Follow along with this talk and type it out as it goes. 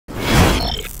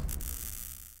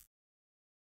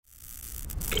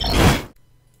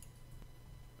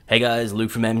Hey guys,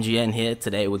 Luke from MGN here.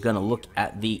 Today we're going to look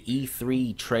at the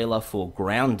E3 trailer for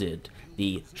Grounded.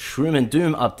 The Shroom and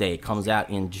Doom update comes out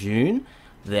in June.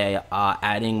 They are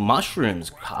adding mushrooms,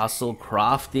 castle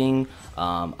crafting,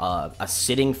 a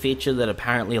sitting feature that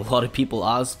apparently a lot of people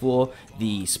asked for.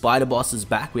 The spider boss is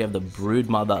back. We have the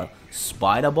Broodmother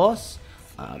spider boss.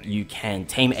 You can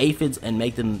tame aphids and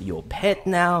make them your pet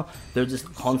now. They're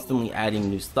just constantly adding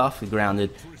new stuff for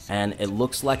Grounded, and it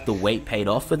looks like the wait paid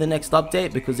off for the next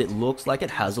update because it looks like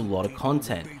it has a lot of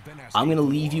content. I'm going to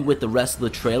leave you with the rest of the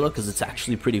trailer because it's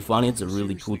actually pretty funny. It's a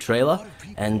really cool trailer,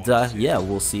 and yeah,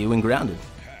 we'll see you in Grounded.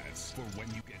 For when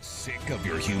you get sick of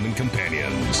your human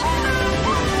companions.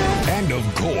 And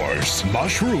of course,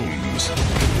 mushrooms.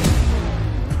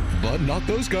 But not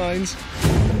those kinds.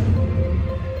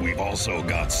 We've also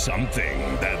got something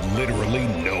that literally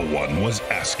no one was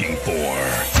asking for.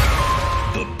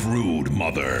 The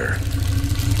Broodmother.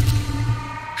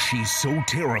 She's so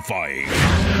terrifying.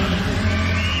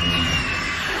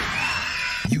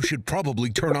 You should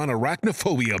probably turn on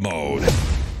arachnophobia mode.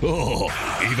 Oh,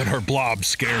 even her blob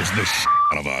scares the shit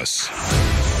out of us.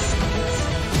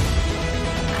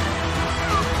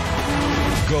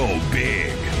 Go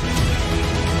big.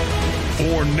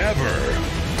 Or never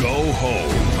go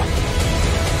home.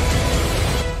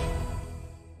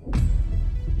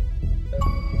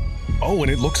 Oh,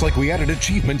 and it looks like we added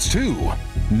achievements too.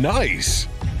 Nice.